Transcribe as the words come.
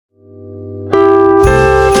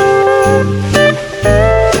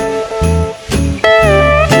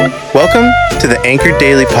the Anchor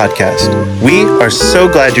Daily Podcast. We are so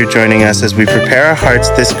glad you're joining us as we prepare our hearts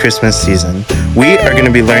this Christmas season. We are going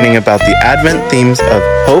to be learning about the Advent themes of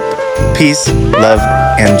hope, peace, love,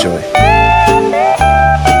 and joy.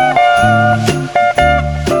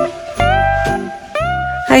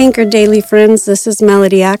 Hi, Anchor Daily friends. This is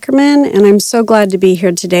Melody Ackerman, and I'm so glad to be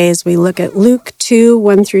here today as we look at Luke 2,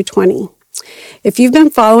 1 through 20. If you've been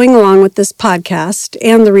following along with this podcast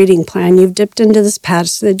and the reading plan, you've dipped into this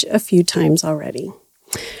passage a few times already.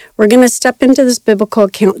 We're going to step into this biblical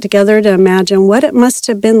account together to imagine what it must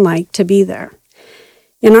have been like to be there.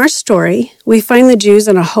 In our story, we find the Jews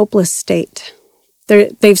in a hopeless state.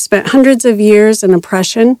 They've spent hundreds of years in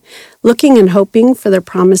oppression, looking and hoping for their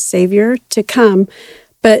promised Savior to come,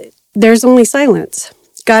 but there's only silence.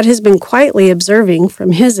 God has been quietly observing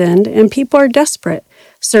from his end, and people are desperate,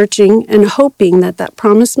 searching and hoping that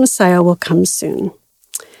promised Messiah will come soon.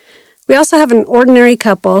 We also have an ordinary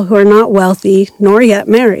couple who are not wealthy nor yet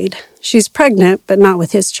married. She's pregnant, but not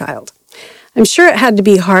with his child. I'm sure it had to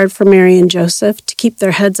be hard for Mary and Joseph to keep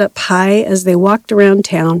their heads up high as they walked around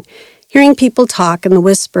town, hearing people talk and the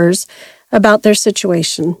whispers about their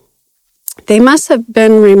situation. They must have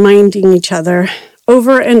been reminding each other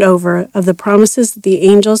over and over of the promises that the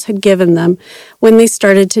angels had given them when they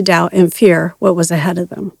started to doubt and fear what was ahead of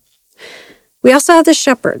them. We also have the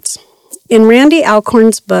shepherds. In Randy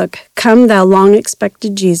Alcorn's book, Come Thou Long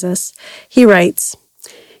Expected Jesus, he writes,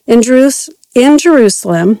 In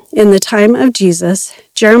Jerusalem, in the time of Jesus,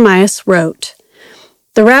 Jeremiah wrote,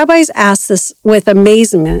 The rabbis asked this with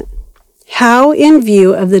amazement, how in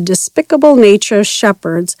view of the despicable nature of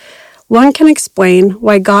shepherds, one can explain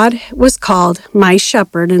why God was called my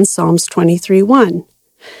shepherd in Psalms 23:1.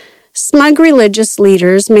 Smug religious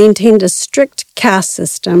leaders maintained a strict caste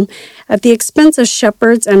system at the expense of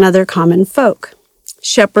shepherds and other common folk.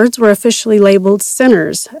 Shepherds were officially labeled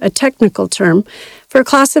sinners, a technical term for a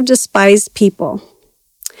class of despised people.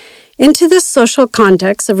 Into this social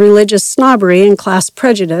context of religious snobbery and class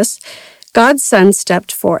prejudice, God's Son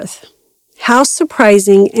stepped forth. How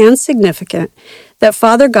surprising and significant that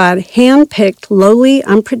Father God handpicked lowly,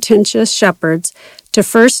 unpretentious shepherds to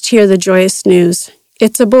first hear the joyous news,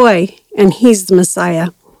 it's a boy, and he's the Messiah.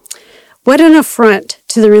 What an affront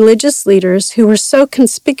to the religious leaders who were so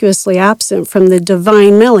conspicuously absent from the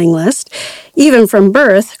divine mailing list. Even from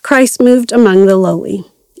birth, Christ moved among the lowly.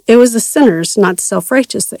 It was the sinners, not the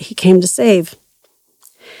self-righteous, that he came to save.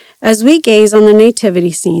 As we gaze on the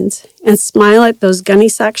nativity scenes and smile at those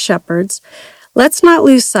gunny-sack shepherds, let's not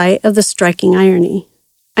lose sight of the striking irony.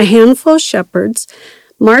 A handful of shepherds,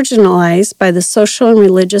 marginalized by the social and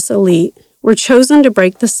religious elite, were chosen to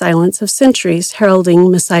break the silence of centuries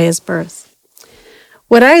heralding Messiah's birth.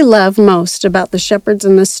 What I love most about the shepherds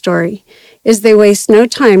in this story is they waste no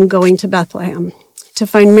time going to Bethlehem to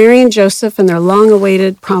find Mary and Joseph and their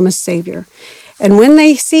long-awaited promised Savior. And when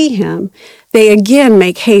they see him, they again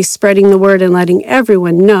make haste spreading the word and letting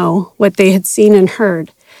everyone know what they had seen and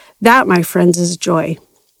heard. That, my friends, is joy.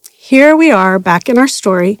 Here we are back in our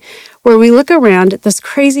story where we look around at this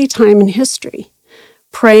crazy time in history,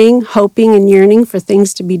 praying, hoping, and yearning for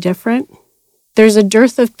things to be different. There's a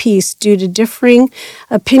dearth of peace due to differing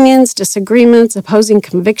opinions, disagreements, opposing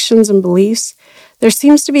convictions and beliefs. There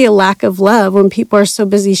seems to be a lack of love when people are so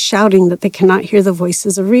busy shouting that they cannot hear the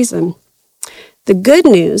voices of reason. The good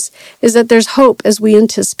news is that there's hope as we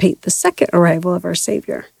anticipate the second arrival of our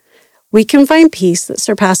Savior. We can find peace that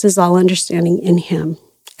surpasses all understanding in him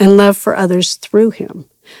and love for others through him.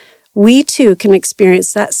 We too can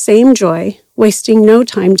experience that same joy, wasting no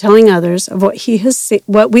time telling others of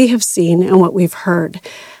what we have seen and what we've heard.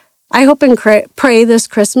 I hope and pray this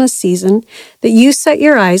Christmas season that you set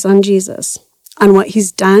your eyes on Jesus, on what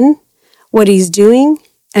he's done, what he's doing,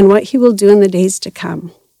 and what he will do in the days to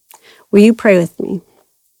come. Will you pray with me?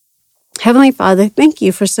 Heavenly Father, thank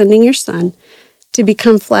you for sending your Son to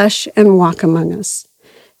become flesh and walk among us.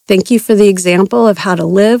 Thank you for the example of how to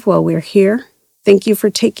live while we're here. Thank you for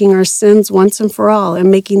taking our sins once and for all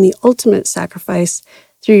and making the ultimate sacrifice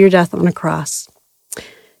through your death on a cross.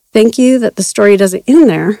 Thank you that the story doesn't end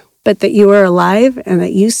there, but that you are alive and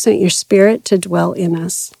that you sent your Spirit to dwell in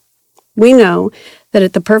us. We know that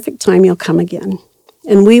at the perfect time you'll come again,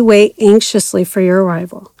 and we wait anxiously for your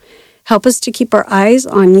arrival. Help us to keep our eyes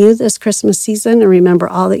on you this Christmas season and remember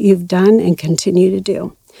all that you've done and continue to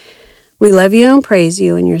do. We love you and praise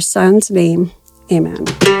you in your Son's name. Amen.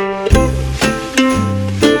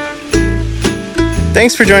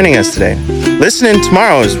 Thanks for joining us today. Listen in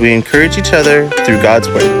tomorrow as we encourage each other through God's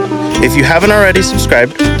Word. If you haven't already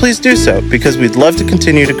subscribed, please do so because we'd love to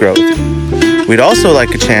continue to grow with you. We'd also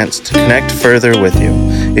like a chance to connect further with you.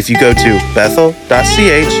 If you go to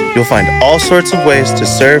bethel.ch, you'll find all sorts of ways to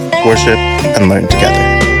serve, worship, and learn together.